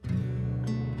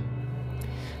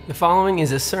The following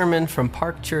is a sermon from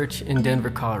Park Church in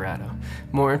Denver, Colorado.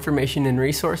 More information and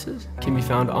resources can be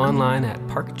found online at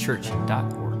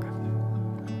parkchurch.org.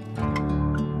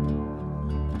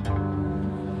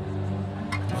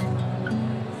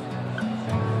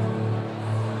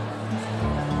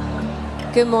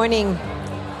 Good morning.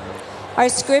 Our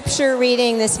scripture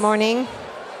reading this morning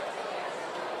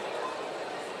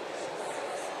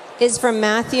is from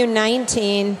Matthew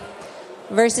 19,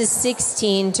 verses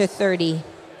 16 to 30.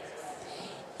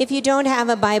 If you don't have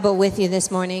a Bible with you this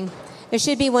morning, there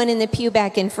should be one in the pew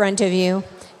back in front of you.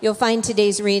 You'll find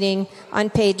today's reading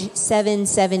on page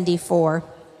 774.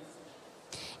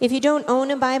 If you don't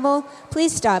own a Bible,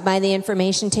 please stop by the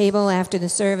information table after the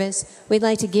service. We'd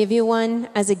like to give you one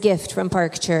as a gift from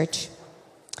Park Church.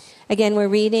 Again, we're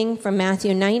reading from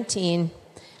Matthew 19,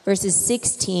 verses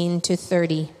 16 to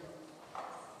 30.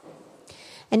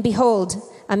 And behold,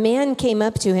 a man came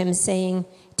up to him saying,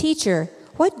 "Teacher,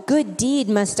 what good deed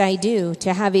must I do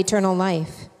to have eternal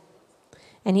life?"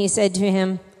 And he said to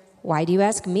him, "Why do you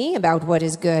ask me about what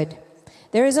is good?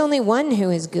 There is only one who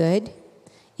is good.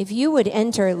 If you would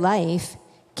enter life,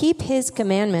 keep his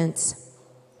commandments."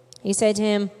 He said to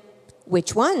him,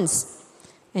 "Which ones?"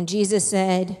 And Jesus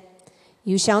said,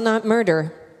 "You shall not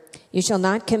murder. You shall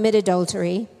not commit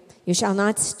adultery. You shall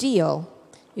not steal.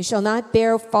 You shall not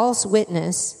bear false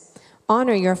witness.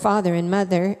 Honor your father and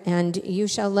mother, and you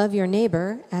shall love your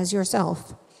neighbor as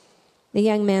yourself." The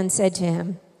young man said to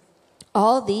him,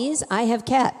 "All these I have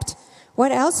kept.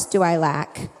 What else do I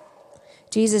lack?"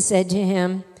 Jesus said to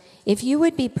him, "If you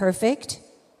would be perfect,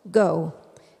 go,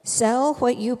 sell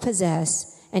what you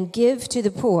possess and give to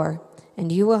the poor,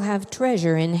 and you will have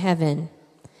treasure in heaven.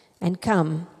 And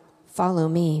come, follow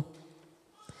me."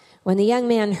 When the young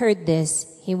man heard this,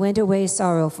 he went away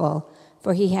sorrowful,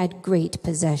 for he had great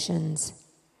possessions.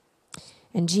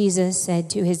 And Jesus said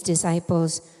to his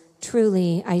disciples,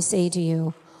 "Truly I say to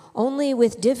you, only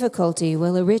with difficulty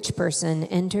will a rich person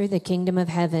enter the kingdom of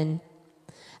heaven.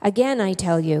 Again, I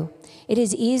tell you, it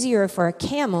is easier for a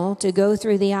camel to go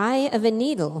through the eye of a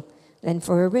needle than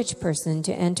for a rich person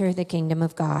to enter the kingdom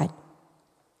of God."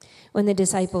 When the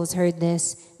disciples heard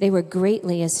this, they were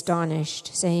greatly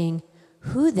astonished, saying,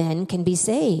 "Who then can be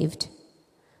saved?"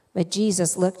 But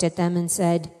Jesus looked at them and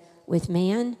said, "With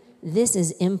man, this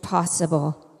is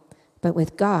impossible, but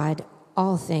with God,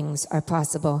 all things are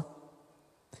possible."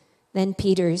 Then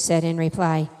Peter said in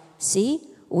reply, "See,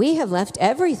 we have left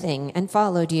everything and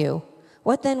followed you.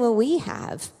 What then will we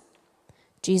have?"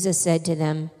 Jesus said to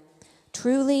them,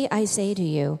 "Truly I say to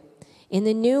you, in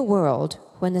the new world,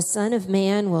 when the Son of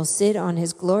Man will sit on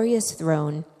his glorious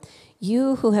throne,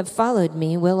 you who have followed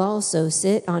me will also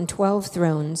sit on 12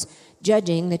 thrones,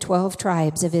 judging the 12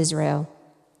 tribes of Israel.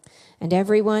 And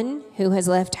everyone who has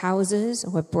left houses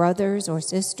or brothers or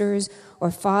sisters or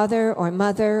father or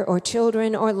mother or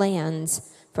children or lands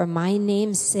for my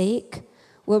name's sake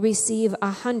will receive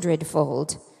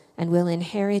 100-fold and will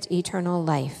inherit eternal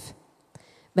life.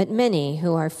 But many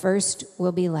who are first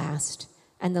will be last,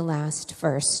 and the last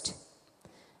first."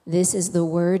 This is the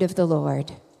word of the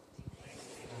Lord.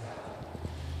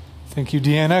 Thank you,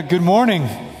 Deanna. Good morning.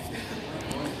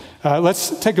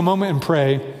 Let's take a moment and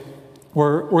pray.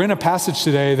 We're in a passage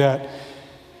today that,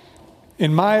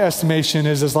 in my estimation,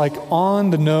 is like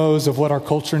on the nose of what our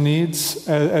culture needs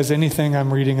as anything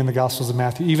I'm reading in the Gospels of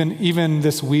Matthew. Even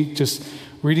this week, just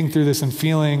reading through this and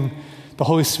feeling the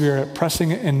Holy Spirit pressing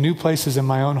in new places in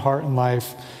my own heart and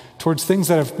life towards things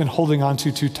that I've been holding on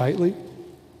to too tightly,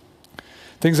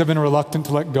 things I've been reluctant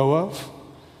to let go of,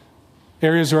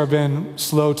 areas where I've been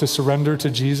slow to surrender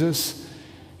to Jesus,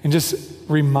 and just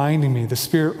reminding me, the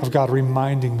Spirit of God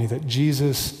reminding me that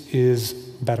Jesus is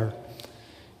better.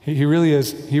 He really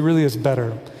is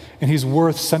better. And he's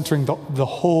worth centering the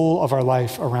whole of our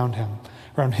life around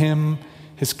him,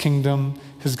 his kingdom,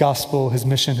 his gospel, his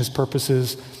mission, his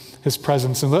purposes, his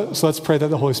presence. And so let's pray that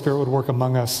the Holy Spirit would work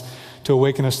among us to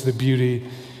awaken us to the beauty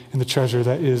and the treasure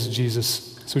that is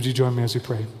Jesus. So would you join me as we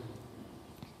pray?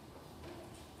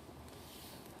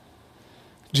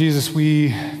 Jesus,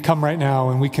 we come right now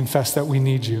and we confess that we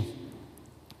need you.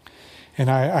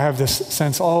 And I have this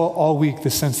sense all week,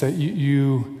 this sense that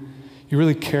you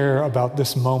really care about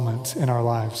this moment in our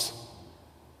lives.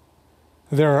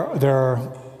 There are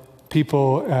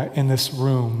people in this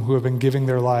room who have been giving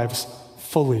their lives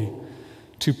fully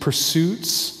to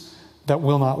pursuits that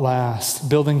will not last,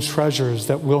 building treasures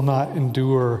that will not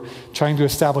endure, trying to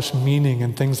establish meaning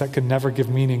in things that can never give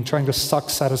meaning, trying to suck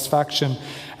satisfaction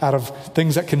out of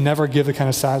things that can never give the kind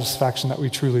of satisfaction that we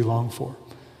truly long for.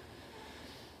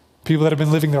 People that have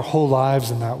been living their whole lives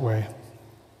in that way.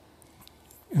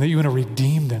 And that you want to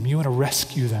redeem them, you want to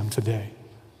rescue them today.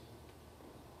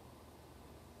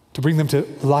 to bring them to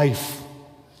life,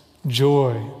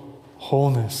 joy,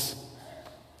 wholeness.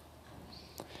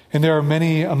 And there are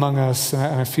many among us,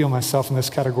 and I feel myself in this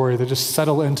category, that just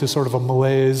settle into sort of a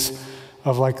malaise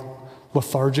of like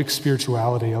lethargic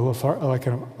spirituality, a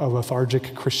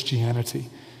lethargic Christianity.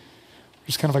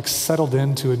 Just kind of like settled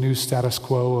into a new status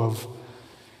quo of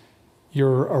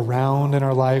you're around in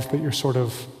our life, but you're sort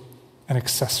of an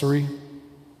accessory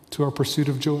to our pursuit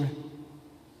of joy.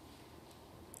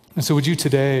 And so would you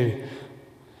today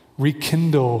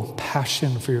rekindle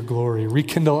passion for your glory,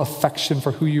 rekindle affection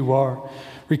for who you are,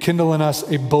 rekindle in us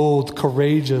a bold,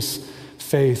 courageous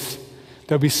faith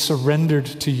that will be surrendered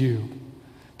to you,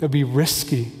 that will be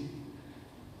risky,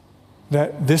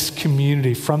 that this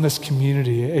community, from this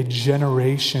community, a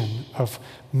generation of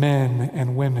men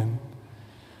and women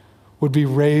would be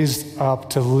raised up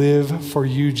to live for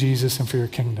you, Jesus, and for your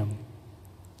kingdom.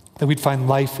 That we'd find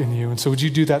life in you. And so would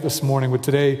you do that this morning? Would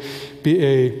today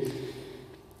be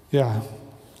a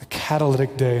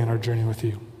catalytic day in our journey with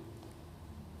you?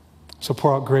 So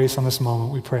pour out grace on this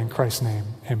moment, we pray in Christ's name.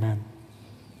 Amen.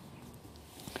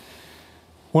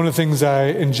 One of the things I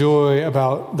enjoy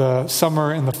about the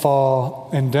summer and the fall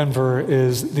in Denver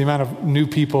is the amount of new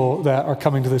people that are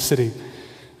coming to the city.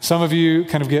 Some of you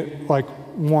kind of get like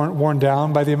worn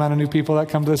down by the amount of new people that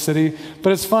come to the city,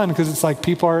 but it's fun because it's like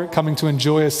people are coming to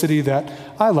enjoy a city that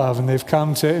I love, and they've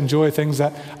come to enjoy things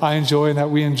that I enjoy and that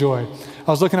we enjoy.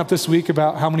 I was looking up this week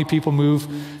about how many people move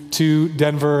to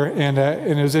Denver, and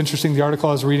it was interesting. The article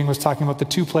I was reading was talking about the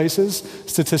two places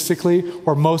statistically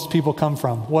where most people come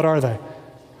from. What are they?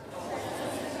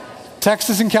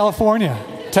 Texas and California.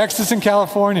 Texas and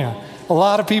California. A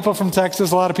lot of people from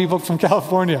Texas, a lot of people from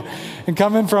California. And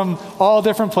coming from all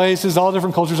different places, all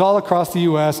different cultures, all across the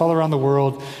U.S., all around the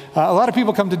world. A lot of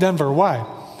people come to Denver. Why?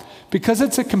 Because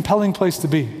it's a compelling place to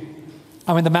be.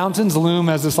 I mean, the mountains loom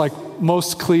as this like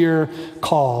most clear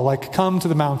call, like come to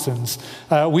the mountains.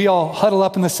 We all huddle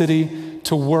up in the city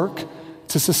to work,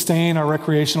 to sustain our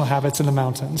recreational habits in the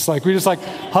mountains. Like we just like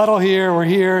huddle here, we're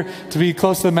here to be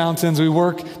close to the mountains. We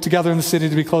work together in the city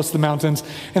to be close to the mountains.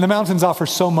 And the mountains offer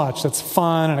so much that's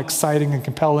fun and exciting and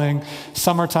compelling.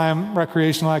 Summertime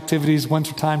recreational activities,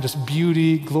 wintertime just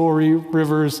beauty, glory,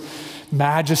 rivers,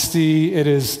 majesty.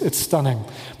 It's stunning.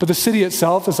 But the city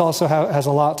itself is also has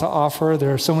a lot to offer.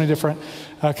 There are so many different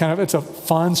it's a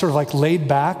fun, sort of like laid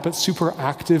back, but super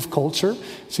active culture.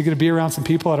 So you get to be around some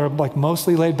people that are like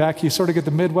mostly laid back. You sort of get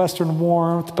the Midwestern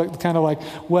warmth, but kind of like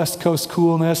West Coast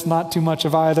coolness, not too much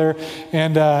of either.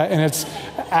 And it's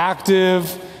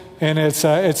active, and it's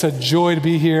a joy to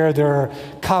be here. There are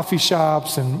coffee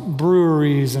shops and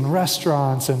breweries and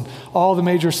restaurants and all the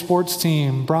major sports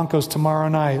team. Broncos tomorrow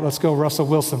night. Let's go Russell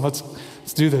Wilson. Let's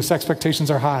do this.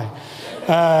 Expectations are high,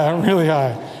 really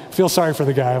high. I feel sorry for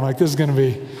the guy. I'm like, this is going to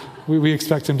be, we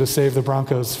expect him to save the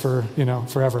Broncos for,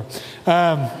 forever.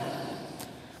 But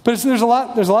there's a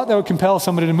lot that would compel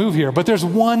somebody to move here. But there's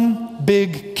one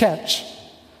big catch.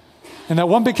 And that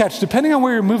one big catch, depending on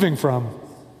where you're moving from,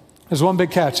 there's one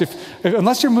big catch.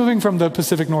 Unless you're moving from the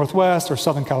Pacific Northwest or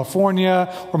Southern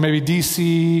California or maybe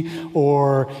DC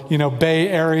or, Bay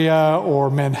Area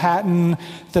or Manhattan,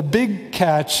 the big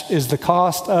catch is the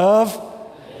cost of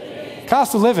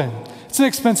living. It's an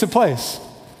expensive place.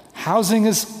 Housing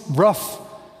is rough.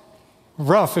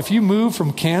 If you move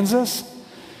from Kansas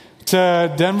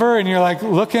to Denver and you're like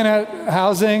looking at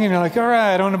housing and you're like, all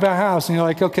right, I don't want to buy a house. And you're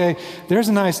like, okay, there's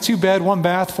a nice 2-bed,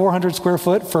 1-bath, 400 square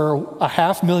foot for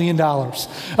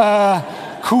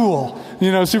 $500,000. Cool.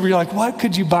 Super. You're like, what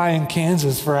could you buy in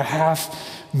Kansas for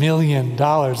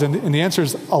 $500,000? And the answer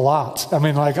is a lot. I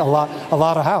mean, like a lot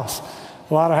of house.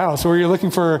 A lot of house. Or you're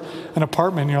looking for an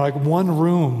apartment and you're like, one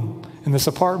room in this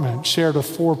apartment shared with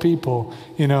 4 people,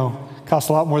 costs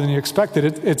a lot more than you expected.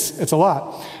 It's a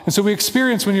lot. And so we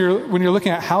experience, when you're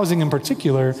looking at housing in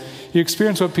particular, you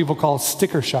experience what people call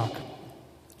sticker shock.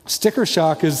 Sticker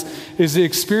shock is the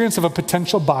experience of a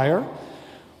potential buyer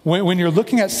when you're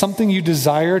looking at something you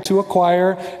desire to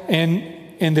acquire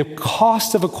and the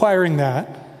cost of acquiring that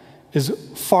is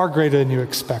far greater than you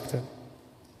expected.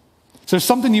 So there's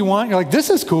something you want, you're like, this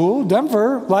is cool,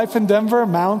 Denver, life in Denver,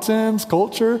 mountains,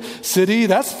 culture, city,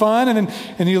 that's fun.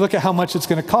 And you look at how much it's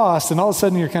going to cost, and all of a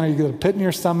sudden you get a pit in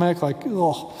your stomach, like,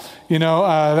 oh,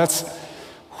 that's,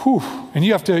 whew. And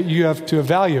you have to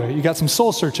evaluate. You got some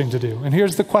soul searching to do. And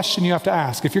here's the question you have to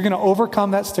ask. If you're going to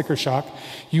overcome that sticker shock,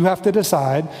 you have to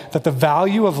decide that the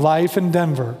value of life in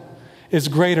Denver is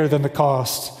greater than the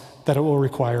cost that it will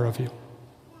require of you.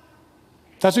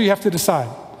 That's what you have to decide.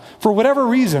 For whatever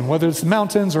reason, whether it's the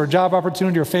mountains or a job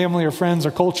opportunity or family or friends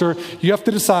or culture, you have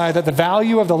to decide that the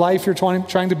value of the life you're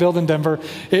trying to build in Denver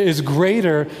is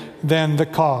greater than the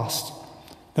cost.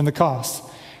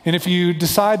 And if you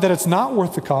decide that it's not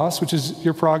worth the cost, which is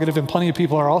your prerogative, and plenty of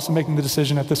people are also making the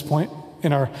decision at this point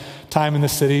in our time in the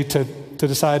city to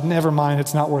decide, never mind,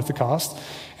 it's not worth the cost,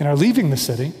 and are leaving the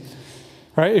city,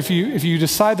 right? If you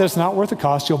decide that it's not worth the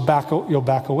cost, you'll back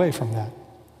away from that.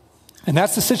 And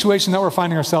that's the situation that we're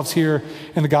finding ourselves here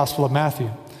in the Gospel of Matthew.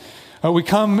 We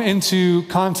come into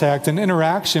contact and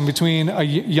interaction between a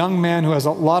young man who has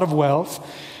a lot of wealth,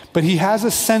 but he has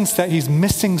a sense that he's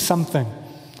missing something.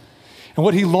 And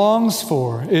what he longs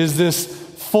for is this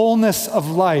fullness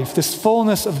of life, this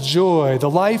fullness of joy, the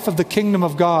life of the kingdom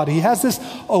of God. He has this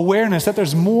awareness that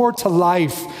there's more to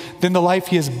life than the life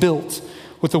he has built.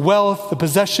 With the wealth, the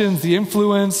possessions, the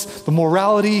influence, the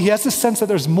morality, he has this sense that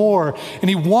there's more, and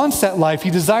he wants that life,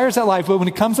 he desires that life, but when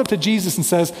he comes up to Jesus and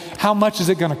says, how much is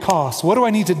it going to cost? What do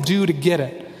I need to do to get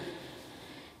it?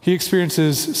 He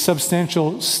experiences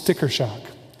substantial sticker shock.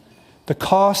 The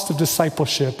cost of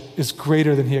discipleship is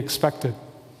greater than he expected.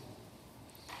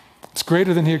 It's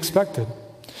greater than he expected.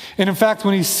 And in fact,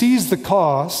 when he sees the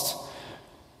cost,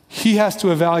 he has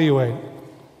to evaluate,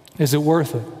 is it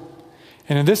worth it?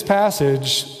 And in this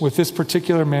passage, with this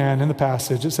particular man in the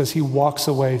passage, it says he walks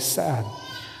away sad.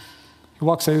 He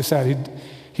walks away sad.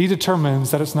 He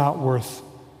determines that it's not worth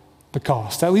the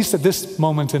cost. At least at this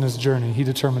moment in his journey, he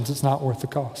determines it's not worth the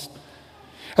cost.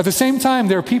 At the same time,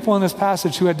 there are people in this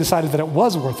passage who had decided that it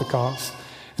was worth the cost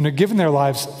and had given their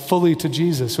lives fully to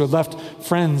Jesus, who had left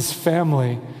friends,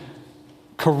 family,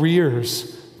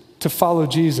 careers to follow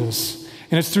Jesus.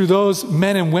 And it's through those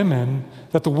men and women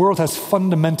that the world has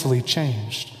fundamentally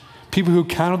changed. People who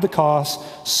counted the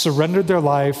cost, surrendered their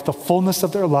life, the fullness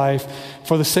of their life,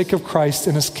 for the sake of Christ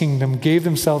and his kingdom, gave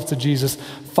themselves to Jesus,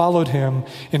 followed him,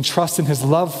 and trust in his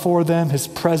love for them, his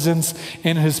presence,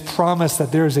 and his promise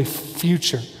that there is a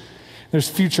future. There's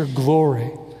future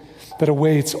glory that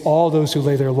awaits all those who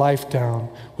lay their life down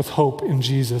with hope in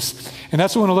Jesus. And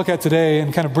that's what I want to look at today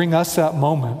and kind of bring us that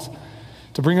moment.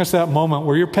 To bring us that moment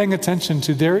where you're paying attention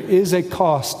to there is a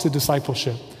cost to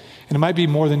discipleship. And it might be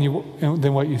more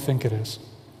than what you think it is.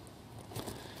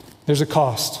 There's a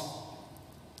cost.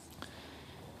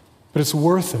 But it's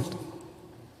worth it.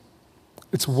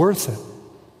 It's worth it.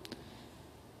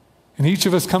 And each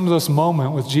of us come to this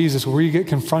moment with Jesus where we get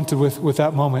confronted with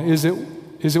that moment. Is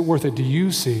it worth it? Do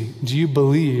you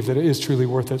believe that it is truly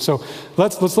worth it? So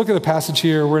let's look at the passage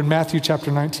here. We're in Matthew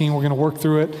chapter 19. We're going to work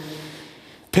through it.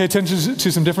 Pay attention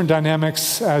to some different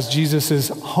dynamics as Jesus is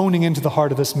honing into the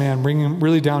heart of this man, bringing him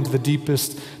really down to the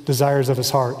deepest desires of his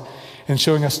heart and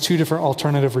showing us two different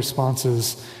alternative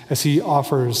responses as he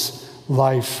offers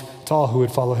life to all who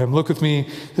would follow him. Look with me.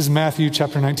 This is Matthew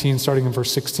chapter 19, starting in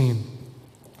verse 16.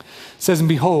 It says, and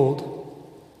behold,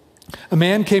 a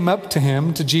man came up to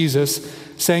him, to Jesus,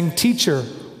 saying, Teacher,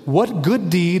 what good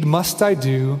deed must I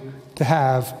do to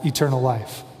have eternal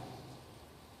life?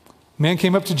 Man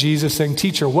came up to Jesus saying,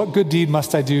 Teacher, what good deed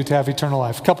must I do to have eternal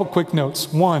life? A couple quick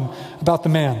notes. One, about the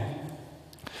man.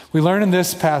 We learn in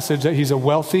this passage that he's a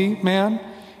wealthy man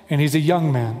and he's a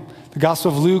young man. The Gospel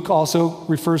of Luke also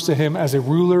refers to him as a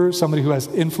ruler, somebody who has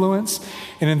influence.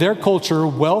 And in their culture,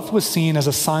 wealth was seen as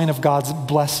a sign of God's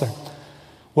blessing.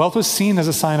 Wealth was seen as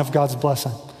a sign of God's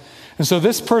blessing. And so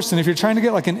this person, if you're trying to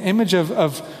get like an image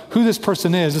of who this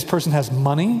person has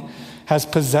money, has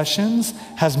possessions,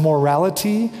 has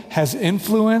morality, has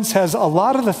influence, has a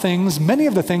lot of the things, many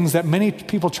of the things that many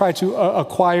people try to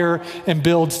acquire and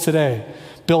build today.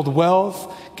 Build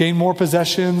wealth, gain more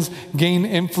possessions, gain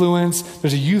influence.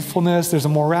 There's a youthfulness, there's a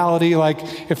morality.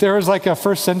 Like if there was like a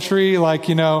first century,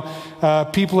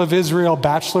 people of Israel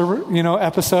Bachelor,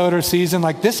 episode or season,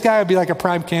 like this guy would be like a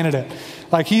prime candidate.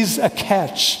 Like he's a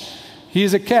catch. He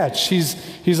is a catch.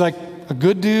 He's like a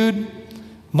good dude.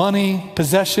 Money,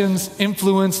 possessions,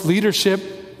 influence, leadership.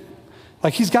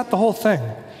 Like he's got the whole thing.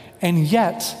 And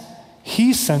yet,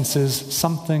 he senses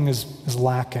something is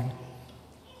lacking.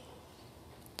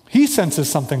 He senses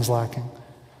something's lacking.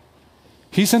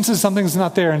 He senses something's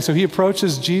not there. And so he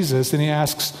approaches Jesus and he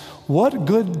asks, what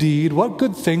good deed, what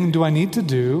good thing do I need to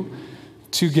do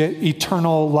to get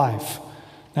eternal life?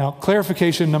 Now,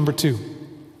 clarification number 2.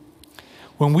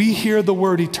 When we hear the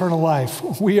word eternal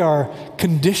life, we are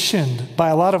conditioned by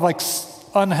a lot of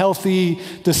unhealthy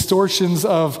distortions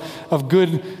of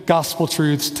good gospel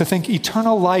truths to think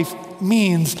eternal life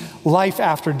means life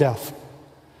after death.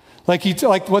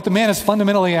 Like what the man is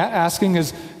fundamentally asking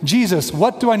is, Jesus,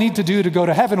 what do I need to do to go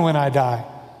to heaven when I die?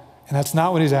 And that's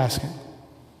not what he's asking.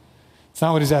 It's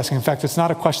not what he's asking. In fact, it's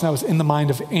not a question that was in the mind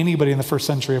of anybody in the first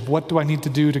century of what do I need to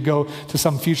do to go to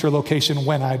some future location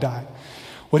when I die.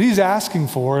 What he's asking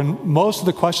for, and most of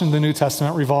the questions in the New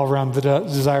Testament revolve around the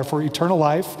desire for eternal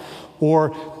life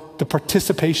or the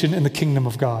participation in the kingdom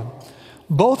of God,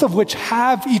 both of which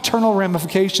have eternal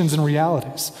ramifications and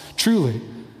realities, truly,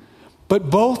 but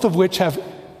both of which have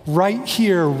right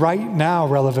here, right now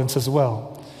relevance as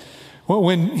well.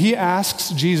 When he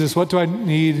asks Jesus, what do I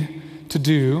need to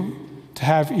do to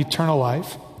have eternal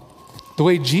life? The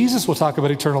way Jesus will talk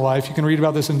about eternal life, you can read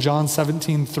about this in John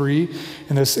 17:3,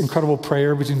 in this incredible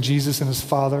prayer between Jesus and his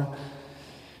Father.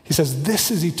 He says, this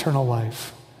is eternal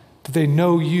life, that they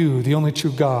know you, the only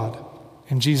true God,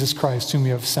 and Jesus Christ, whom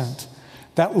you have sent.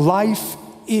 That life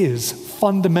is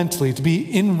fundamentally to be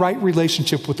in right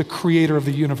relationship with the creator of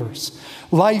the universe.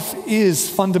 Life is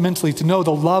fundamentally to know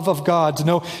the love of God, to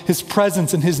know his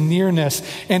presence and his nearness,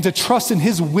 and to trust in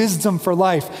his wisdom for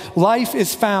life. Life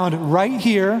is found right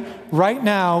here, right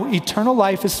now. Eternal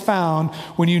life is found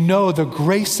when you know the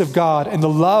grace of God and the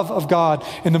love of God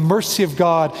and the mercy of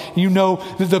God. And you know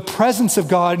the presence of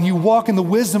God and you walk in the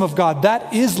wisdom of God.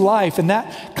 That is life, and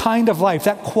that kind of life,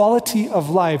 that quality of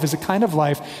life is a kind of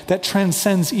life that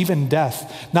transcends even death.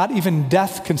 Not even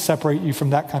death can separate you from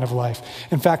that kind of life.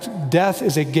 In fact, death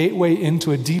is a gateway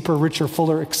into a deeper, richer,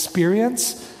 fuller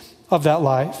experience of that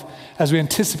life as we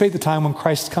anticipate the time when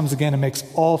Christ comes again and makes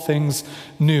all things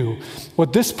new.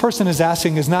 What this person is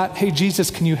asking is not, hey,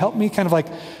 Jesus, can you help me kind of like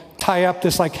tie up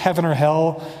this like heaven or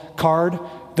hell card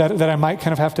that I might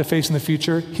kind of have to face in the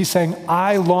future? He's saying,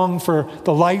 I long for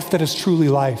the life that is truly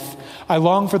life. I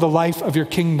long for the life of your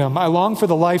kingdom. I long for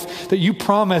the life that you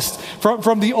promised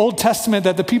from the Old Testament,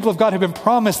 that the people of God have been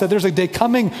promised, that there's a day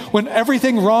coming when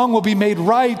everything wrong will be made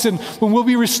right and when we'll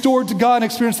be restored to God and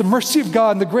experience the mercy of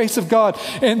God and the grace of God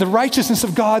and the righteousness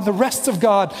of God and the rest of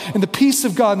God and the peace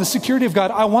of God and the security of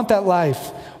God. I want that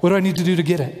life. What do I need to do to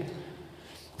get it?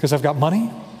 Because I've got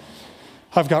money.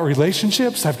 I've got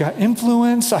relationships, I've got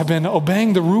influence, I've been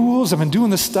obeying the rules, I've been doing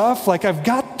the stuff. Like I've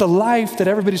got the life that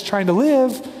everybody's trying to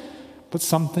live, but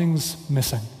something's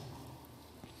missing.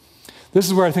 This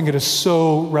is where I think it is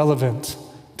so relevant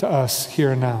to us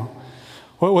here and now.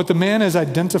 What the man is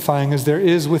identifying is there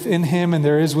is within him and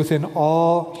there is within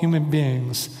all human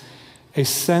beings a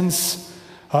sense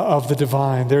of the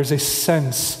divine. There's a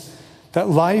sense that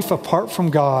life apart from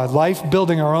God, life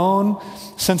building our own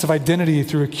sense of identity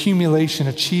through accumulation,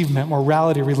 achievement,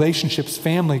 morality, relationships,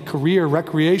 family, career,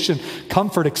 recreation,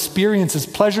 comfort, experiences,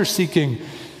 pleasure seeking,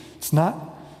 it's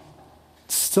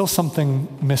still something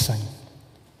missing.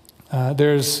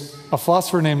 There's a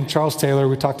philosopher named Charles Taylor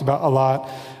we talked about a lot,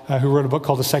 who wrote a book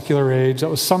called The Secular Age that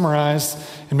was summarized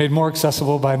and made more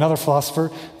accessible by another philosopher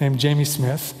named Jamie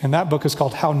Smith. And that book is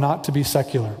called How Not to Be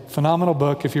Secular. Phenomenal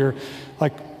book if you're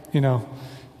like,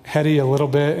 heady a little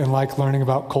bit and like learning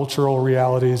about cultural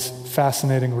realities.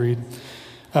 Fascinating read.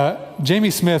 Jamie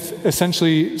Smith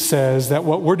essentially says that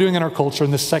what we're doing in our culture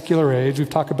in this secular age, we've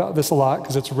talked about this a lot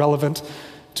because it's relevant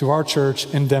to our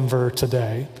church in Denver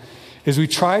today, is we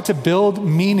try to build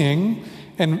meaning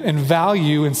and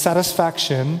value and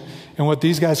satisfaction in what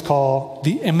these guys call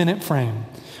the imminent frame,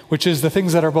 which is the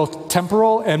things that are both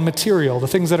temporal and material, the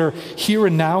things that are here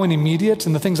and now and immediate,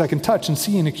 and the things I can touch and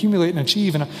see and accumulate and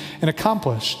achieve and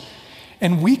accomplish.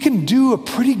 And we can do a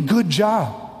pretty good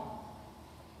job.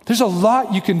 There's a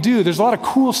lot you can do. There's a lot of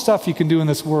cool stuff you can do in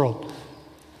this world.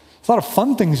 There's a lot of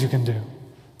fun things you can do.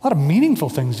 A lot of meaningful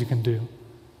things you can do.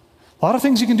 A lot of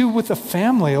things you can do with a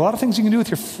family, a lot of things you can do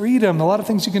with your freedom, a lot of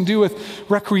things you can do with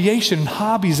recreation and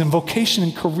hobbies and vocation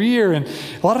and career, and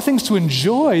a lot of things to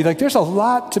enjoy. Like there's a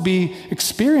lot to be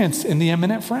experienced in the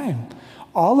imminent frame.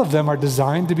 All of them are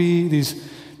designed to be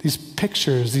these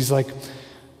pictures, these like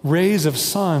rays of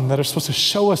sun that are supposed to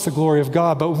show us the glory of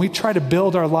God. But when we try to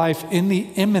build our life in the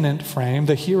imminent frame,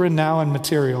 the here and now and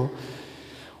material,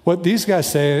 what these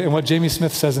guys say and what Jamie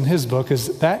Smith says in his book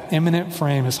is that imminent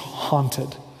frame is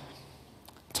haunted.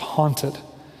 It's haunted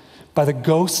by the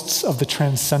ghosts of the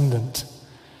transcendent.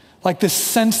 Like this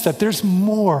sense that there's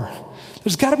more.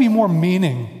 There's got to be more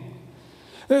meaning.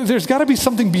 There's got to be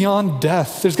something beyond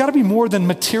death. There's got to be more than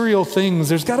material things.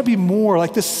 There's got to be more.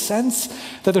 Like this sense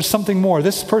that there's something more.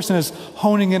 This person is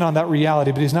honing in on that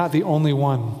reality, but he's not the only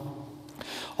one.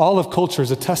 All of culture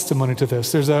is a testimony to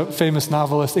this. There's a famous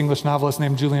novelist, English novelist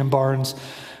named Julian Barnes,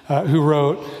 who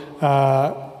wrote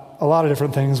a lot of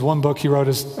different things. One book he wrote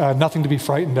is Nothing to Be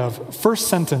Frightened Of. First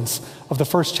sentence of the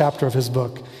first chapter of his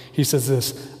book, he says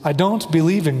this: I don't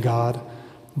believe in God,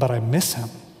 but I miss him.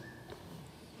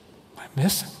 I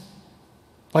miss him.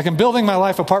 Like I'm building my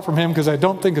life apart from him because I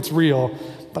don't think it's real,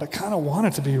 but I kind of want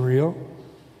it to be real.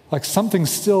 Like something's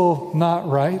still not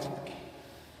right.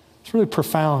 It's really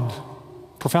profound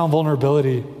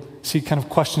vulnerability as he kind of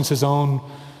questions his own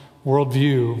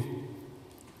worldview.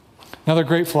 Another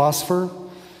great philosopher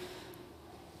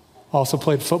also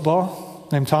played football,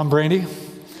 named Tom Brady.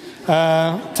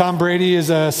 Tom Brady is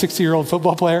a 60-year-old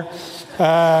football player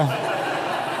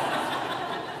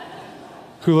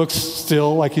who looks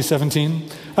still like he's 17.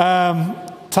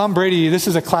 Tom Brady, this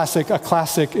is a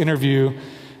classic interview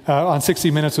on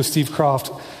 60 Minutes with Steve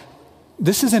Croft.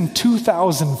 This is in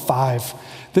 2005.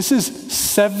 This is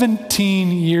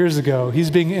 17 years ago.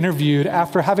 He's being interviewed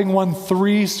after having won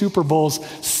 3 Super Bowls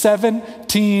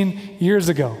 17 years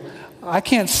ago. I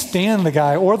can't stand the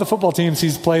guy or the football teams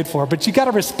he's played for, but you got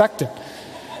to respect it.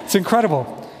 It's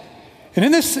incredible. And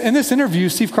in this interview,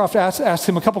 Steve Croft asked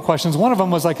him a couple questions. One of them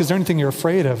was like, is there anything you're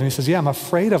afraid of? And he says, yeah, I'm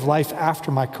afraid of life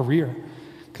after my career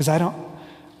because I don't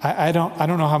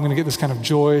know how I'm going to get this kind of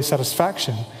joy,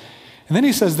 satisfaction. And then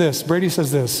he says this, Brady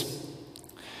says this,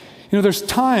 there's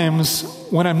times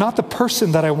when I'm not the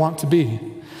person that I want to be.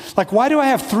 Like, why do I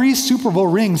have 3 Super Bowl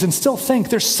rings and still think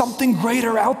there's something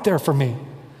greater out there for me?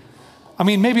 I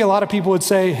mean, maybe a lot of people would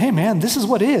say, hey man, this is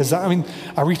what is. I mean,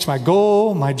 I reached my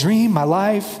goal, my dream, my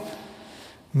life.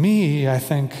 Me, I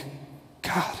think,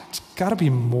 God, it's got to be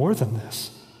more than this.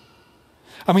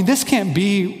 I mean, this can't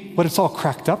be what it's all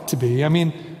cracked up to be. I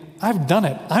mean, I've done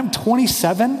it. I'm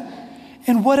 27,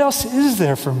 and what else is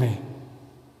there for me?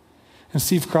 And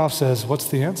Steve Croft says, what's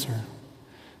the answer?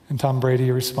 And Tom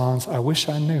Brady responds, I wish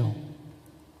I knew.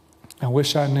 I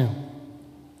wish I knew.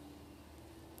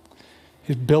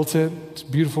 He'd built it, his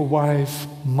beautiful wife,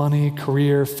 money,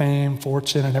 career, fame,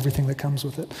 fortune, and everything that comes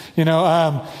with it.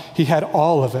 He had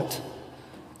all of it.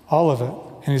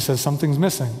 And he says, something's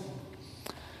missing.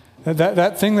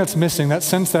 That thing that's missing, that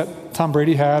sense that Tom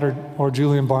Brady had or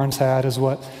Julian Barnes had is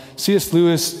what C.S.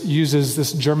 Lewis uses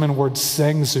this German word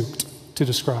Sehnsucht to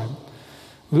describe.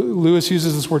 Lewis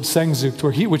uses this word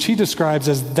Sehnsucht, which he describes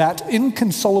as that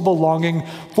inconsolable longing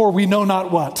for we know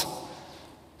not what.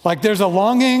 Like there's a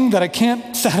longing that I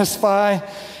can't satisfy,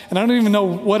 and I don't even know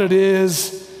what it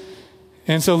is.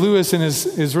 And so Lewis, in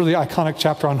his really iconic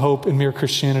chapter on hope in Mere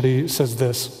Christianity, says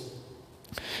this.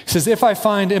 He says, if I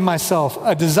find in myself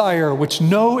a desire which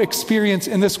no experience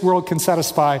in this world can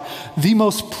satisfy, the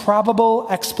most probable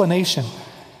explanation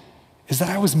is that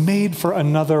I was made for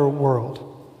another world.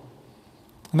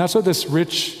 And that's what this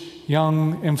rich,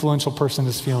 young, influential person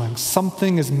is feeling.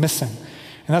 Something is missing.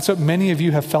 And that's what many of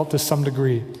you have felt to some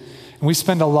degree. And we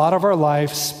spend a lot of our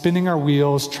life spinning our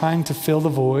wheels, trying to fill the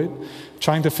void,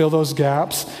 trying to fill those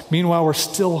gaps. Meanwhile, we're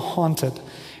still haunted.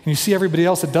 And you see everybody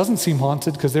else that doesn't seem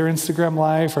haunted because their Instagram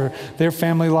life or their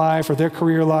family life or their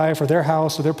career life or their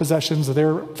house or their possessions or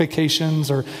their vacations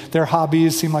or their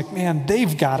hobbies seem like, man,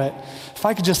 they've got it. If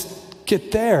I could just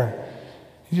get there.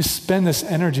 You just spend this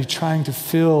energy trying to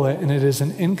fill it, and it is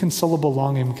an inconsolable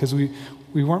longing because we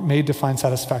weren't made to find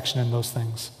satisfaction in those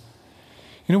things.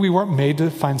 We weren't made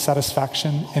to find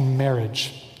satisfaction in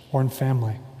marriage or in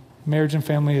family. Marriage and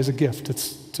family is a gift.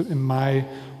 It's, in my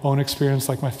own experience,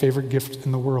 like my favorite gift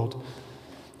in the world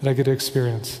that I get to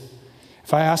experience.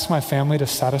 If I ask my family to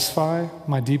satisfy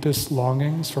my deepest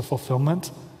longings for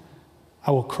fulfillment,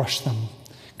 I will crush them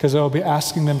because I will be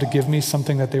asking them to give me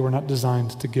something that they were not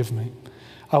designed to give me.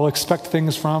 I will expect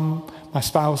things from my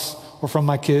spouse or from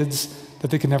my kids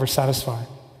that they can never satisfy.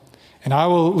 And I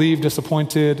will leave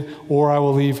disappointed, or I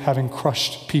will leave having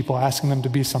crushed people, asking them to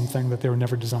be something that they were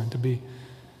never designed to be.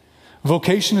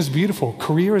 Vocation is beautiful.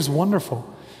 Career is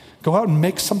wonderful. Go out and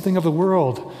make something of the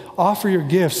world. Offer your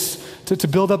gifts to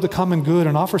build up the common good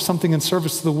and offer something in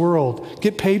service to the world.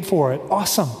 Get paid for it.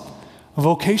 Awesome.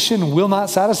 Vocation will not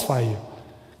satisfy you.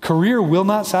 Career will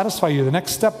not satisfy you. The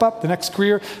next step up, the next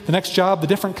career, the next job, the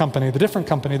different company,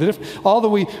 all that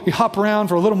we hop around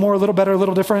for a little more, a little better, a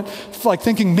little different, like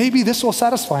thinking maybe this will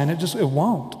satisfy, and it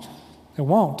won't. It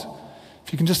won't.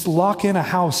 If you can just lock in a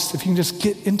house, if you can just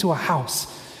get into a house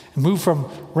and move from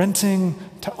renting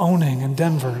to owning in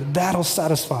Denver, that'll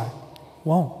satisfy.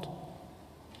 Won't.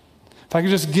 If I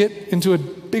could just get into a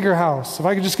bigger house, if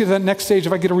I could just get to that next stage,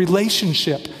 if I get a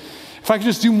relationship, if I could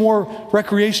just do more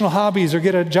recreational hobbies or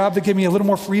get a job that gave me a little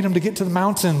more freedom to get to the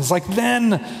mountains, like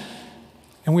then.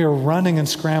 And we are running and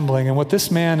scrambling. And what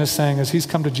this man is saying is he's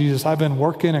come to Jesus. I've been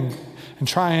working and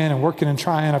trying and working and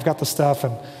trying. I've got the stuff.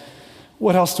 And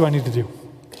what else do I need to do?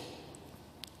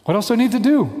 What else do I need to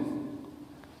do?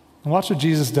 And watch what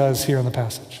Jesus does here in the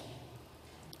passage.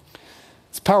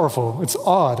 It's powerful. It's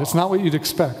odd. It's not what you'd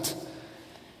expect.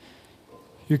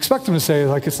 You expect him to say,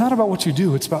 like, it's not about what you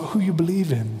do, it's about who you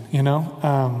believe in,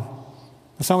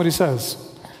 That's not what he says.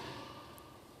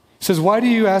 He says, why do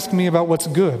you ask me about what's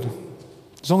good?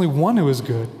 There's only one who is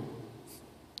good.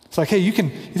 It's like, hey, you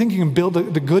think you can build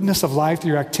the goodness of life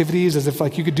through your activities as if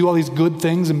like you could do all these good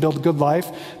things and build a good life.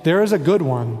 There is a good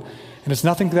one, and it's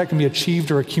nothing that can be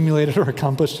achieved or accumulated or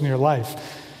accomplished in your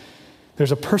life.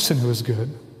 There's a person who is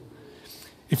good.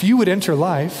 If you would enter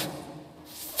life,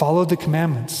 follow the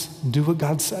commandments, and do what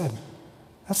God said.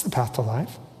 That's the path to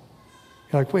life.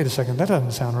 You're like, wait a second, that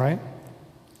doesn't sound right.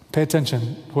 Pay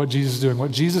attention to what Jesus is doing.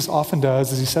 What Jesus often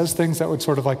does is he says things that would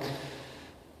sort of like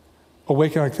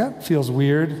awaken, like that feels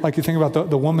weird. Like you think about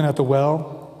the woman at the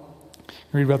well.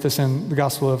 You read about this in the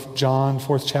Gospel of John,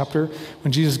 4th chapter,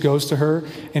 when Jesus goes to her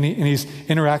and he's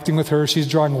interacting with her. She's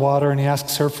drawing water and he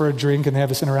asks her for a drink and they have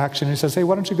this interaction. And he says, hey,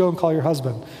 why don't you go and call your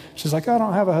husband? She's like, I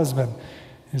don't have a husband.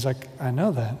 He's like, I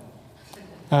know that.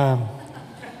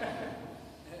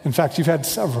 In fact, you've had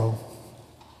several.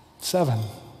 7.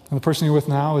 And the person you're with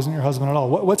now isn't your husband at all.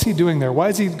 What's he doing there? Why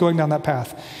is he going down that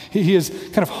path? He is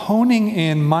kind of honing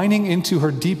in, mining into her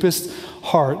deepest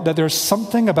heart, that there's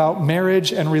something about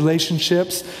marriage and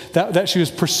relationships that she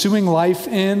was pursuing life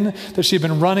in, that she had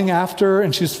been running after,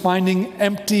 and she was finding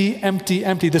empty.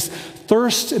 This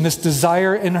thirst and this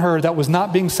desire in her that was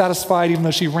not being satisfied, even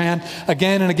though she ran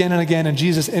again and again and again. And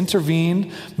Jesus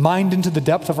intervened, mined into the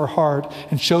depth of her heart,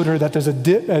 and showed her that there's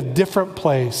a different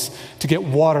place to get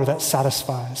water that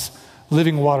satisfies.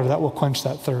 Living water that will quench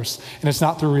that thirst. And it's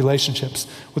not through relationships.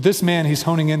 With this man, he's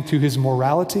honing into his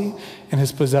morality and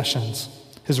his possessions,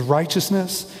 his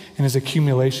righteousness and his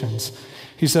accumulations.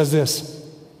 He says this.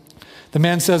 The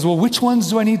man says, well, which ones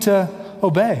do I need to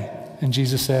obey? And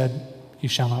Jesus said, you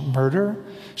shall not murder,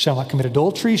 shall not commit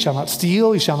adultery, shall not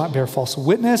steal, you shall not bear false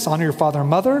witness, honor your father and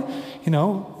mother,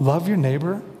 love your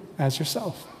neighbor as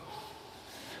yourself.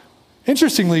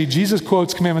 Interestingly, Jesus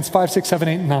quotes commandments 5, 6, 7,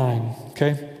 8, 9,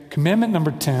 okay? Commandment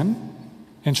number 10,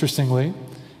 interestingly,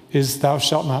 is thou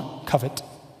shalt not covet,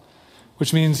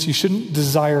 which means you shouldn't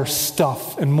desire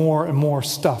stuff and more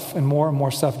stuff and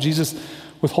more stuff. Jesus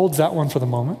withholds that one for the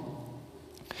moment.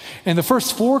 And the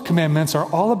first 4 commandments are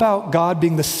all about God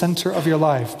being the center of your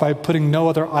life by putting no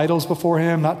other idols before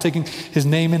him, not taking his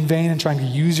name in vain and trying to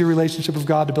use your relationship with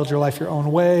God to build your life your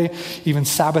own way. Even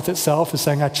Sabbath itself is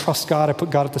saying, I trust God. I put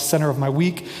God at the center of my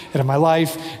week and of my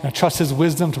life. And I trust his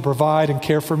wisdom to provide and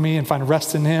care for me and find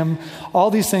rest in him. All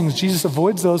these things, Jesus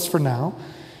avoids those for now.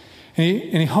 And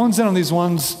he hones in on these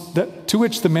ones to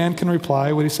which the man can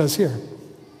reply what he says here.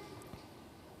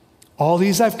 All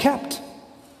these I've kept.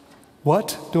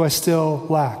 What do I still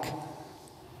lack?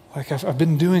 Like I've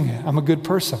been doing it. I'm a good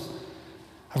person.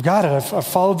 I've got it. I've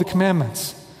followed the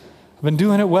commandments. I've been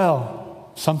doing it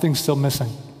well. Something's still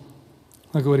missing.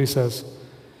 Look at what he says.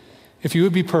 If you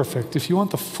would be perfect, if you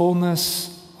want the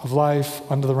fullness of life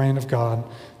under the reign of God,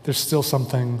 there's still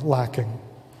something lacking.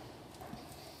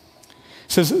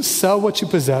 He says, sell what you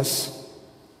possess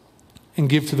and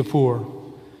give to the poor,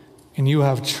 and you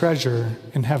have treasure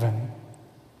in heaven,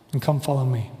 and come follow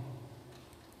me.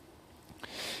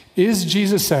 Is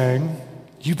Jesus saying,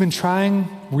 you've been trying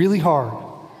really hard.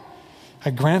 I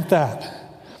grant that,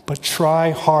 but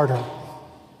try harder.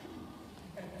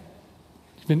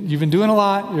 You've been doing a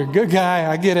lot. You're a good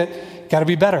guy. I get it. Got to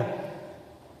be better.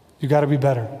 You got to be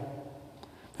better.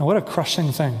 Now, what a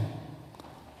crushing thing.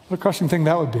 What a crushing thing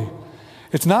that would be.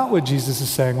 It's not what Jesus is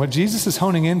saying. What Jesus is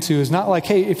honing into is not like,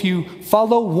 hey, if you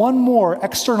follow one more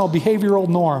external behavioral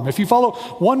norm, if you follow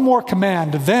one more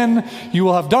command, then you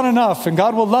will have done enough and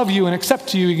God will love you and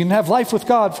accept you. You can have life with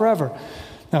God forever.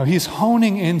 No, he's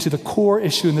honing into the core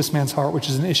issue in this man's heart, which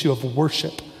is an issue of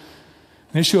worship.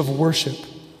 An issue of worship.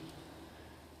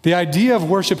 The idea of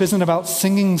worship isn't about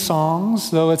singing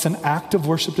songs, though it's an act of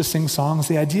worship to sing songs.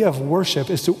 The idea of worship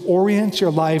is to orient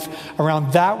your life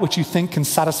around that which you think can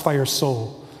satisfy your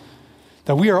soul.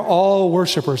 That we are all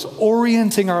worshipers,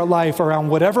 orienting our life around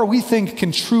whatever we think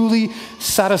can truly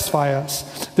satisfy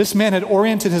us. This man had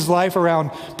oriented his life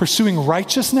around pursuing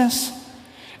righteousness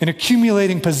and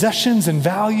accumulating possessions and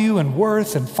value and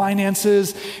worth and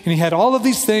finances. And he had all of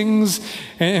these things,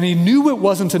 and he knew it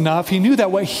wasn't enough. He knew that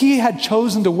what he had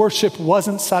chosen to worship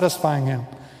wasn't satisfying him.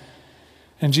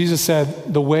 And Jesus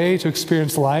said, the way to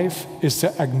experience life is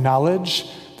to acknowledge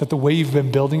that the way you've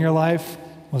been building your life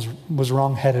was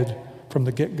wrong-headed from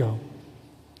the get-go.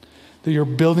 That you're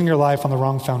building your life on the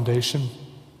wrong foundation.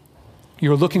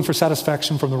 You're looking for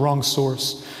satisfaction from the wrong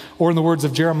source. Or in the words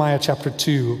of Jeremiah chapter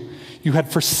 2, You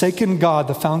had forsaken God,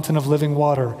 the fountain of living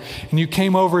water. And you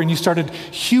came over and you started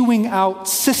hewing out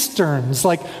cisterns,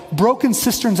 like broken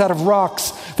cisterns out of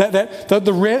rocks.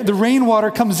 The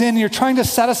rainwater comes in and you're trying to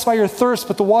satisfy your thirst,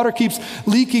 but the water keeps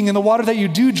leaking, and the water that you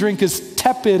do drink is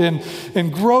tepid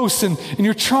and gross. And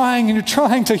you're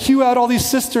trying to hew out all these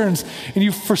cisterns, and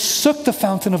you forsook the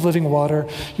fountain of living water.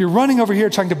 You're running over here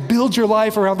trying to build your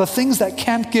life around the things that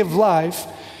can't give life.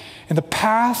 And the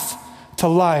path to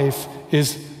life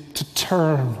is to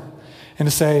turn and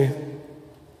to say,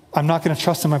 I'm not going to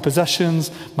trust in my possessions,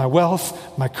 my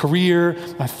wealth, my career,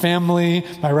 my family,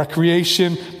 my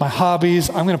recreation, my hobbies.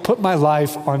 I'm going to put my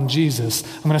life on Jesus.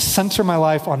 I'm going to center my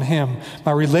life on him,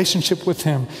 my relationship with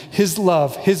him, his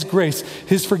love, his grace,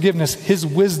 his forgiveness, his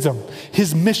wisdom,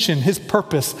 his mission, his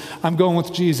purpose. I'm going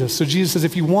with Jesus. So Jesus says,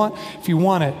 if you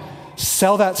want it,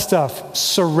 sell that stuff.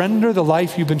 Surrender the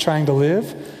life you've been trying to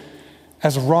live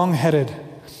as wrong-headed.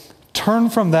 Turn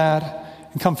from that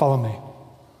and come follow me.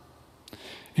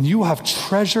 And you will have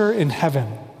treasure in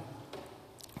heaven.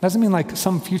 Doesn't mean like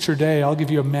some future day I'll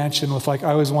give you a mansion with I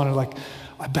always wanted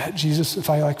I bet Jesus, if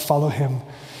I follow him,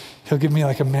 he'll give me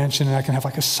a mansion, and I can have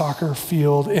a soccer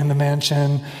field in the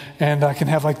mansion, and I can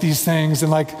have these things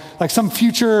and like some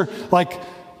future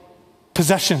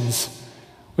possessions.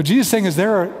 What Jesus is saying is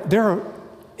there are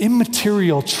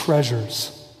immaterial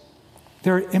treasures.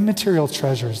 There are immaterial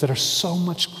treasures that are so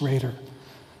much greater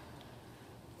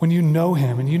when you know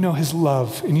him, and you know his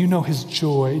love, and you know his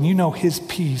joy, and you know his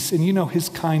peace, and you know his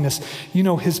kindness, you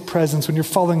know his presence. When you're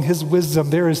following his wisdom,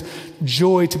 there is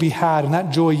joy to be had. And that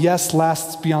joy, yes,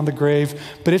 lasts beyond the grave,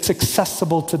 but it's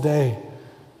accessible today.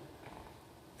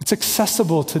 It's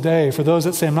accessible today for those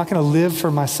that say, I'm not going to live for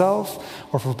myself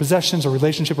or for possessions or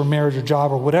relationship or marriage or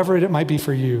job or whatever it might be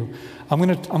for you. I'm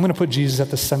going to put Jesus at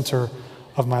the center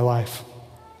of my life.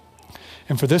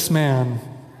 And for this man,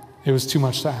 it was too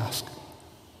much to ask.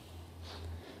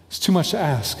 It's too much to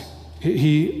ask.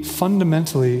 He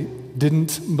fundamentally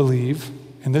didn't believe,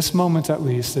 in this moment at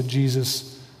least, that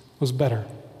Jesus was better.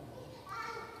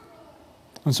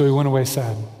 And so he went away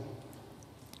sad.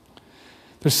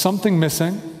 There's something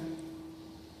missing.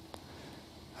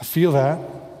 I feel that.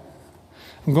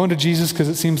 I'm going to Jesus because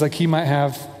it seems like he might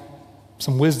have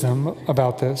some wisdom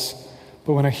about this.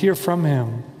 But when I hear from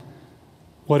him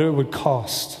what it would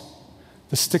cost,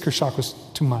 the sticker shock was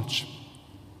too much.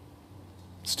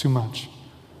 It's too much.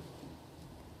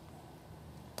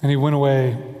 And he went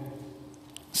away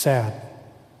sad.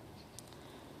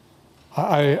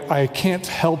 I can't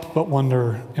help but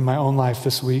wonder in my own life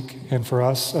this week, and for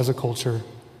us as a culture,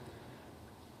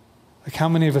 how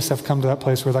many of us have come to that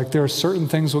place where there are certain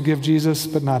things we'll give Jesus,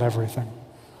 but not everything.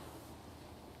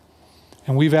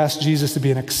 And we've asked Jesus to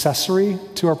be an accessory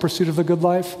to our pursuit of the good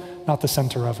life, not the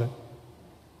center of it.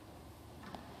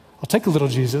 I'll take a little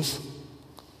Jesus,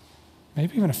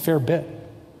 maybe even a fair bit.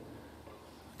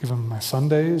 I'll give him my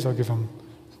Sundays, I'll give him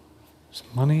some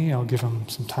money, I'll give him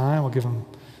some time, I'll give him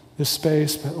this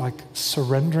space, but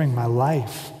surrendering my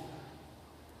life.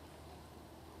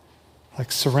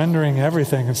 Surrendering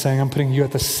everything and saying, I'm putting you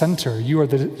at the center. You are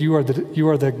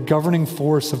the governing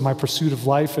force of my pursuit of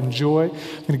life and joy. I'm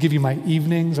going to give you my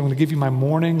evenings. I'm going to give you my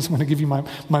mornings. I'm going to give you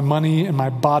my money and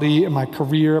my body and my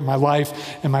career and my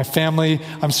life and my family.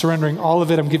 I'm surrendering all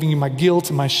of it. I'm giving you my guilt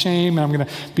and my shame. And I'm going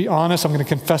to be honest. I'm going to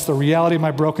confess the reality of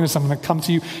my brokenness. I'm going to come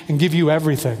to you and give you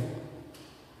everything.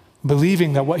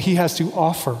 Believing that what he has to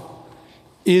offer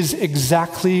is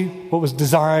exactly what was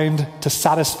designed to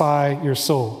satisfy your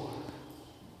soul.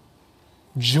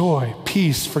 Joy,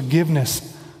 peace,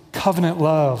 forgiveness, covenant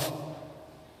love.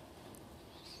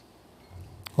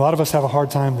 A lot of us have a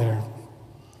hard time there.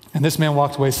 And this man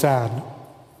walked away sad.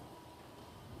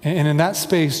 And in that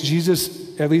space,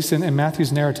 Jesus, at least in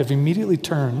Matthew's narrative, immediately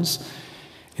turns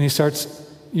and he starts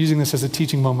using this as a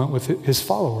teaching moment with his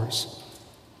followers.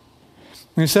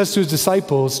 And he says to his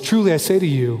disciples, truly I say to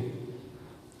you,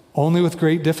 only with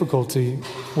great difficulty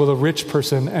will a rich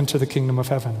person enter the kingdom of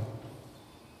heaven.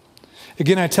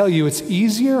 Again, I tell you, it's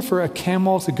easier for a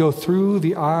camel to go through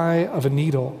the eye of a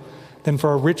needle than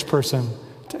for a rich person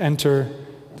to enter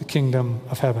the kingdom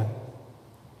of heaven.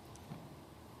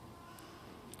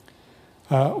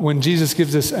 When Jesus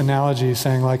gives this analogy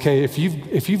saying hey,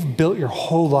 if you've built your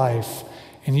whole life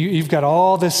and you've got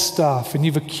all this stuff and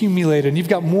you've accumulated and you've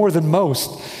got more than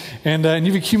most and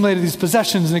you've accumulated these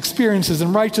possessions and experiences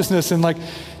and righteousness and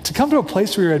to come to a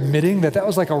place where you're admitting that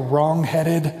was a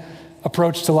wrong-headed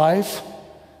approach to life,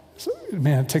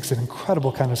 man, it takes an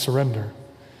incredible kind of surrender.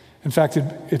 In fact,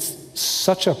 it's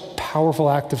such a powerful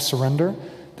act of surrender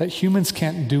that humans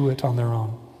can't do it on their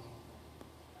own.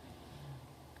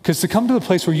 Because to come to the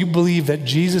place where you believe that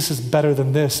Jesus is better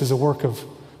than this is a work of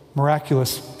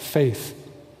miraculous faith.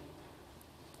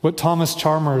 What Thomas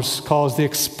Chalmers calls the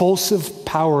expulsive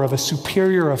power of a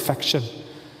superior affection.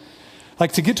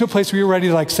 Like to get to a place where you're ready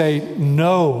to like say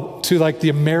no to like the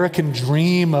American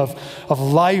dream of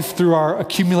life through our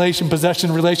accumulation,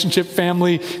 possession, relationship,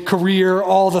 family, career,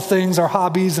 all the things, our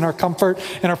hobbies and our comfort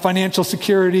and our financial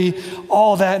security,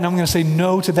 all that. And I'm going to say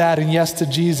no to that and yes to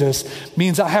Jesus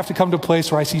means I have to come to a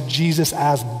place where I see Jesus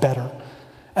as better.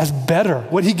 As better.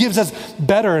 What he gives us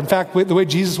better. In fact, the way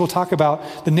Jesus will talk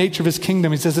about the nature of his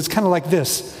kingdom, he says it's kind of like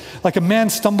this. Like a man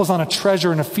stumbles on a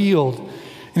treasure in a field.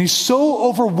 And he's so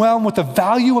overwhelmed with the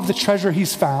value of the treasure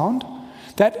he's found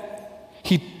that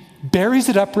he buries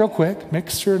it up real quick,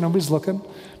 makes sure nobody's looking,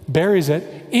 buries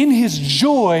it. In his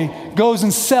joy, goes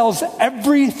and sells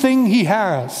everything he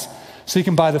has so he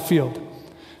can buy the field.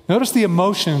 Notice the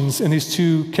emotions in these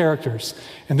two characters.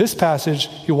 In this passage,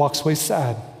 he walks away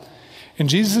sad. In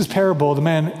Jesus' parable, the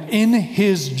man in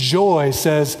his joy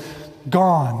says,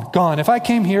 gone, gone. If I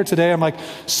came here today, I'm like,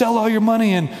 sell all your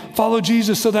money and follow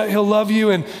Jesus so that he'll love you.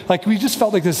 And like, we just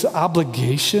felt like this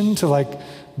obligation to like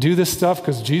do this stuff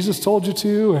because Jesus told you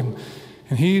to.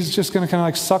 And he's just going to kind of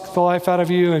like suck the life out of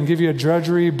you and give you a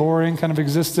drudgery, boring kind of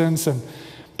existence.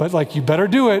 But like, you better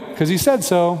do it because he said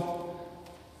so.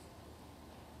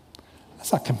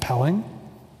 That's not compelling.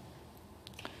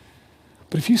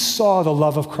 But if you saw the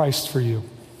love of Christ for you,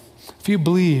 if you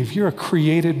believe you're a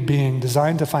created being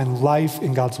designed to find life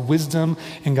in God's wisdom,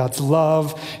 in God's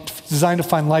love, designed to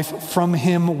find life from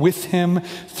him, with him,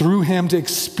 through him, to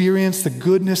experience the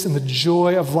goodness and the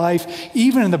joy of life,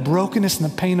 even in the brokenness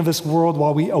and the pain of this world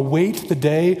while we await the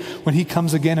day when he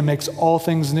comes again and makes all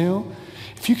things new.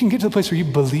 If you can get to the place where you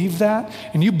believe that,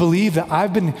 and you believe that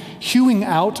I've been hewing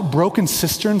out broken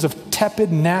cisterns of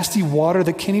tepid, nasty water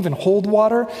that can't even hold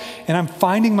water, and I'm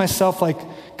finding myself like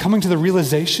coming to the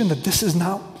realization that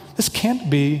this can't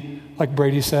be, like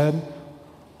Brady said,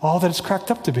 all that it's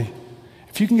cracked up to be.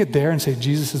 If you can get there and say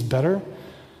Jesus is better,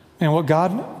 and what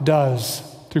God does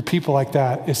through people like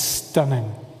that is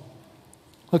stunning.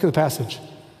 Look at the passage.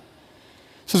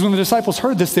 It says, when the disciples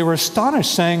heard this, they were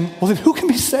astonished, saying, well, then who can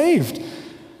be saved?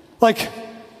 Like,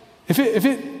 if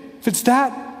it's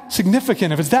that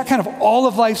significant, if it's that kind of all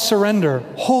of life surrender,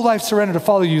 whole life surrender to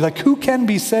follow you, like who can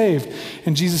be saved?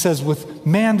 And Jesus says, with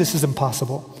man, this is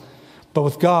impossible. But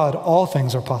with God, all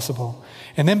things are possible.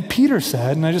 And then Peter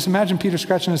said, and I just imagine Peter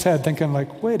scratching his head thinking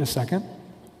like, wait a second.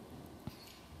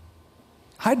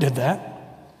 I did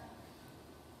that.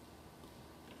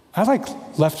 I like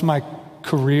left my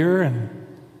career and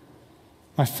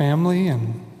my family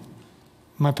and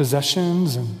my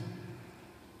possessions and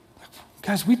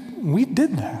guys, we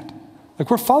did that. Like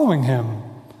we're following him.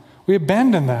 We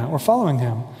abandoned that. We're following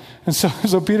him. And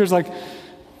so Peter's like,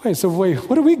 wait,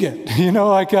 what do we get? You know,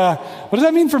 like, what does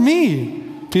that mean for me?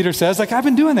 Peter says, like, I've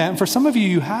been doing that. And for some of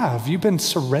you, you've been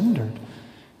surrendered.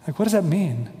 Like, what does that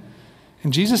mean?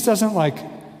 And Jesus doesn't like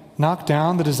knock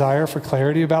down the desire for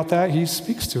clarity about that. He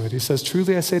speaks to it. He says,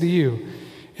 truly I say to you,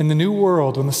 in the new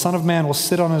world, when the Son of Man will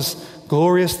sit on his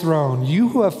glorious throne, you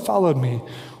who have followed me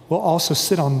will also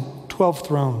sit on 12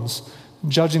 thrones,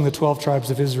 judging the 12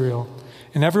 tribes of Israel.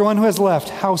 And everyone who has left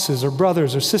houses or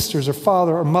brothers or sisters or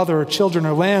father or mother or children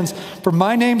or lands for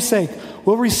my name's sake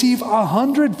will receive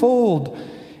 100-fold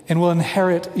and will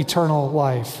inherit eternal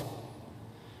life.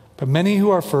 But many who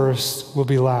are first will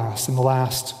be last, and the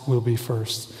last will be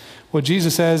first. What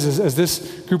Jesus says is, as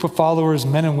this group of followers,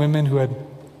 men and women who had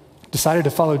decided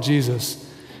to follow Jesus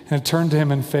and had turned to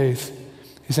him in faith,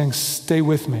 he's saying, stay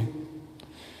with me.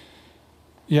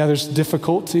 Yeah, there's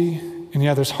difficulty, and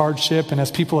yeah, there's hardship, and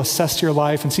as people assess your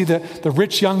life and see the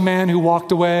rich young man who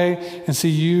walked away and see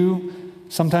you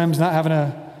sometimes not having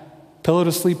a pillow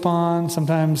to sleep on,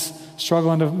 sometimes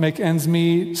struggling to make ends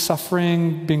meet,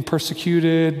 suffering, being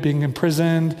persecuted, being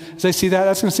imprisoned. As they see that,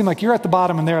 that's going to seem like you're at the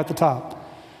bottom and they're at the top.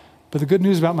 But the good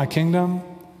news about my kingdom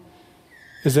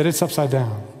is that it's upside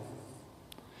down.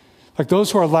 Like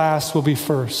those who are last will be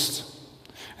first,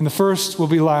 and the first will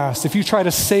be last. If you try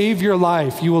to save your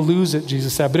life, you will lose it,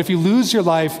 Jesus said. But if you lose your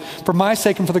life for my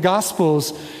sake and for the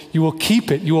gospel's, you will keep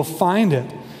it, you will find it.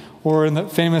 Or in the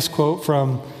famous quote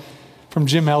from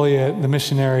Jim Elliot, the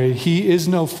missionary, he is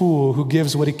no fool who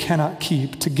gives what he cannot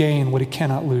keep to gain what he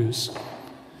cannot lose.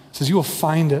 He says, you will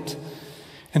find it.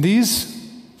 And these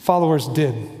followers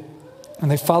did.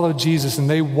 And they followed Jesus, and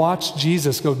they watched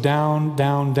Jesus go down,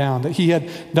 down, down. That he had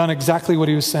done exactly what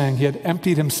he was saying. He had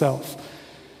emptied himself.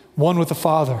 One with the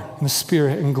Father and the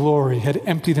Spirit in glory, had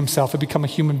emptied himself, had become a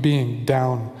human being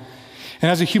down. And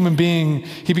as a human being,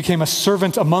 he became a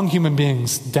servant among human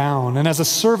beings, down. And as a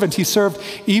servant, he served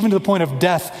even to the point of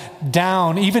death,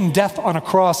 down, even death on a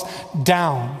cross,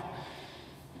 down.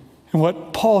 And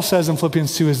what Paul says in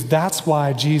Philippians 2 is that's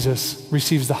why Jesus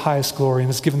receives the highest glory and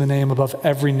is given the name above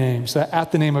every name. So that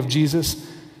at the name of Jesus,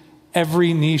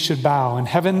 every knee should bow in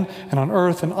heaven and on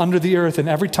earth and under the earth, and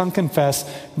every tongue confess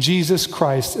Jesus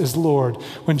Christ is Lord.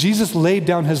 When Jesus laid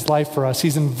down his life for us,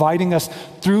 he's inviting us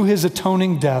through his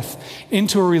atoning death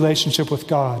into a relationship with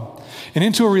God, and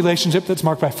into a relationship that's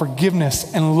marked by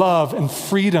forgiveness and love and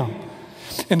freedom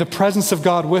in the presence of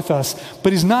God with us.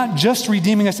 But he's not just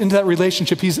redeeming us into that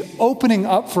relationship. He's opening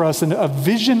up for us a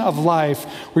vision of life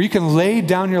where you can lay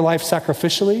down your life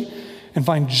sacrificially and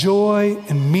find joy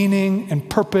and meaning and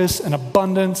purpose and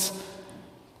abundance.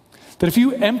 That if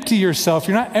you empty yourself,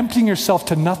 you're not emptying yourself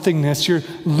to nothingness, you're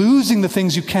losing the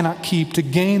things you cannot keep to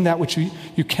gain that which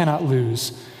you cannot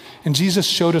lose. And Jesus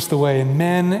showed us the way, and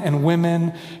men and women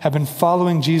have been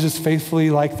following Jesus faithfully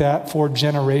like that for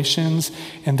generations.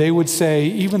 And they would say,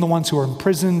 even the ones who are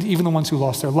imprisoned, even the ones who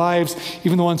lost their lives,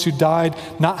 even the ones who died,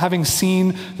 not having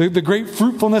seen the great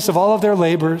fruitfulness of all of their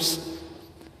labors,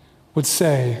 would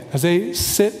say, as they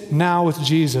sit now with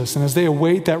Jesus and as they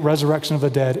await that resurrection of the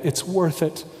dead, it's worth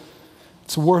it.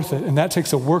 It's worth it. And that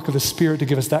takes a work of the Spirit to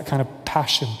give us that kind of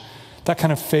passion, that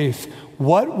kind of faith.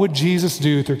 What would Jesus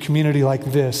do through a community like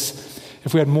this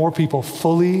if we had more people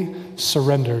fully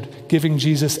surrendered, giving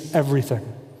Jesus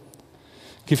everything?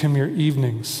 Give him your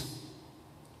evenings.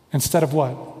 Instead of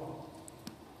what?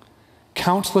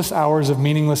 Countless hours of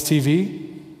meaningless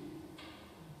TV?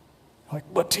 Like,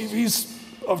 but TV's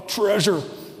of treasure.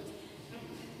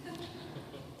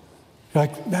 You're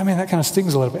like, man, that kind of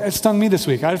stings a little bit. It stung me this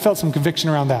week. I felt some conviction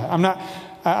around that.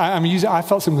 I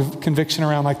felt some conviction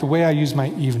around like the way I use my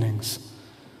evenings.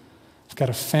 I've got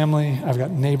a family, I've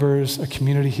got neighbors, a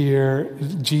community here.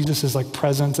 Jesus is like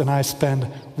present, and I spend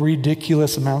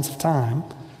ridiculous amounts of time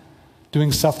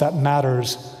doing stuff that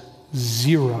matters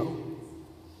zero.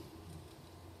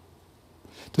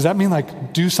 Does that mean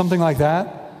like do something like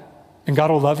that and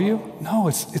God will love you? No,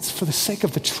 it's for the sake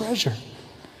of the treasure.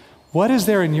 What is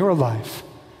there in your life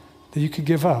that you could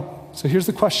give up? So here's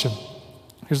the question.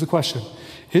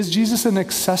 Is Jesus an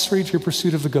accessory to your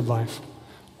pursuit of the good life?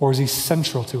 Or is he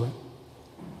central to it?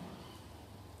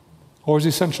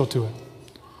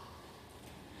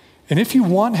 And if you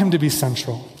want him to be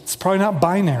central, it's probably not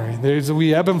binary.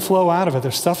 We ebb and flow out of it.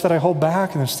 There's stuff that I hold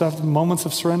back, and there's moments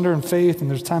of surrender and faith, and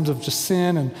there's times of just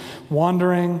sin and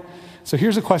wandering. So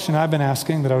here's a question I've been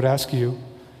asking that I would ask you,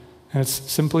 and it's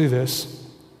simply this.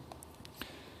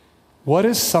 What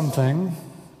is something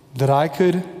that I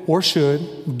could or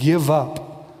should give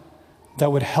up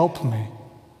that would help me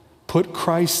put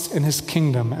Christ and his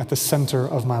kingdom at the center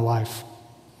of my life?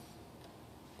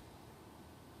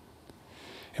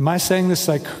 Am I saying this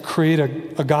like create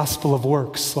a gospel of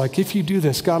works? Like if you do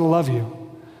this, God will love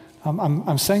you.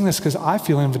 I'm saying this because I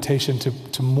feel an invitation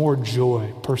to more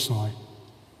joy personally,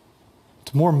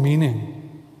 to more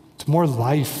meaning, to more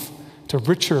life, to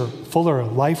richer, fuller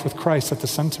life with Christ at the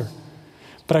center.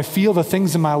 But I feel the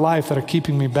things in my life that are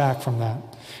keeping me back from that.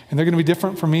 And they're going to be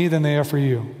different for me than they are for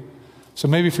you. So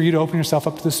maybe for you to open yourself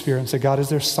up to the Spirit and say, God, is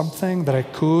there something that I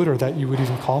could or that you would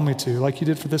even call me to, like you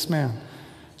did for this man?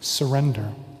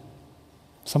 Surrender.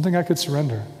 Something I could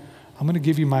surrender. I'm going to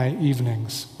give you my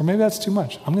evenings. Or maybe that's too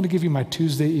much. I'm going to give you my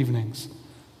Tuesday evenings.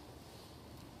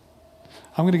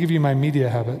 I'm going to give you my media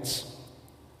habits.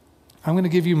 I'm going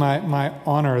to give you my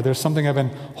honor. There's something I've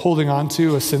been holding on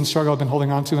to, a sin struggle I've been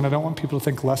holding on to, and I don't want people to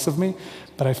think less of me,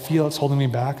 but I feel it's holding me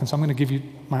back. And so I'm going to give you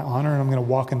my honor, and I'm going to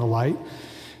walk in the light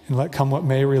and let come what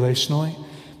may relationally,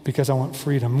 because I want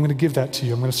freedom. I'm going to give that to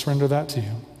you. I'm going to surrender that to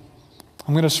you.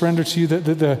 I'm going to surrender to you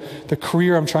the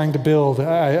career I'm trying to build.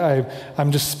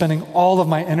 I'm just spending all of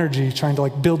my energy trying to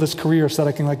like build this career so that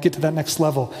I can like get to that next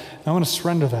level. And I want to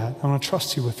surrender that. I want to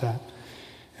trust you with that.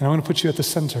 And I want to put you at the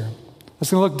center. It's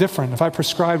going to look different. If I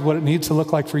prescribed what it needs to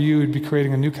look like for you, it'd be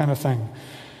creating a new kind of thing.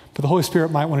 But the Holy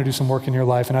Spirit might want to do some work in your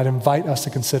life, and I'd invite us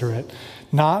to consider it.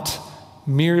 Not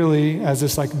merely as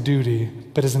this like duty,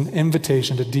 but as an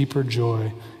invitation to deeper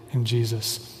joy in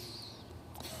Jesus.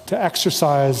 To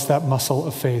exercise that muscle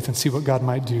of faith and see what God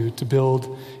might do to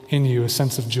build in you a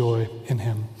sense of joy in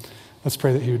him. Let's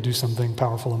pray that he would do something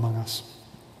powerful among us.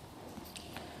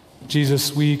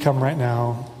 Jesus, we come right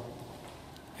now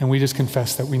and we just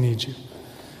confess that we need you.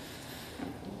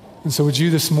 And so would you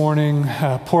this morning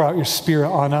pour out your Spirit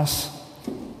on us?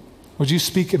 Would you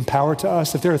speak in power to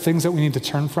us? If there are things that we need to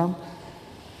turn from,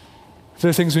 if there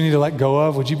are things we need to let go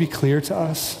of, would you be clear to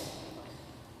us?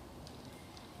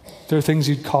 If there are things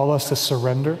you'd call us to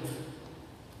surrender,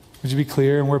 Would you be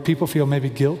clear? And where people feel maybe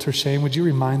guilt or shame, would you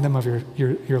remind them of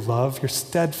your love? Your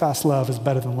steadfast love is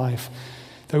better than life.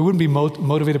 That we wouldn't be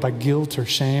motivated by guilt or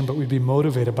shame, but we'd be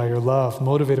motivated by your love,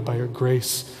 motivated by your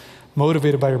grace,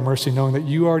 motivated by your mercy, knowing that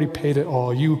you already paid it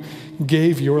all. You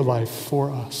gave your life for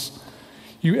us.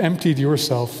 You emptied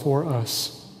yourself for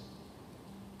us.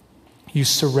 You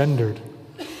surrendered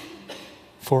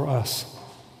for us.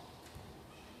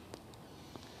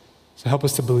 So help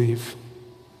us to believe.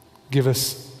 Give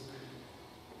us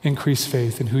increased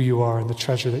faith in who you are and the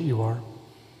treasure that you are,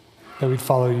 that we'd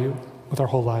follow you with our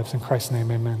whole lives. In Christ's name,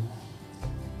 amen.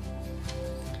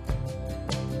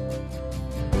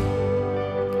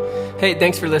 Hey,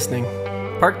 thanks for listening.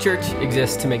 Park Church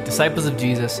exists to make disciples of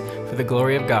Jesus for the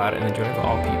glory of God and the joy of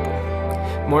all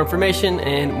people. More information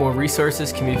and more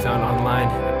resources can be found online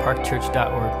at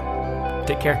parkchurch.org.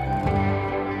 Take care.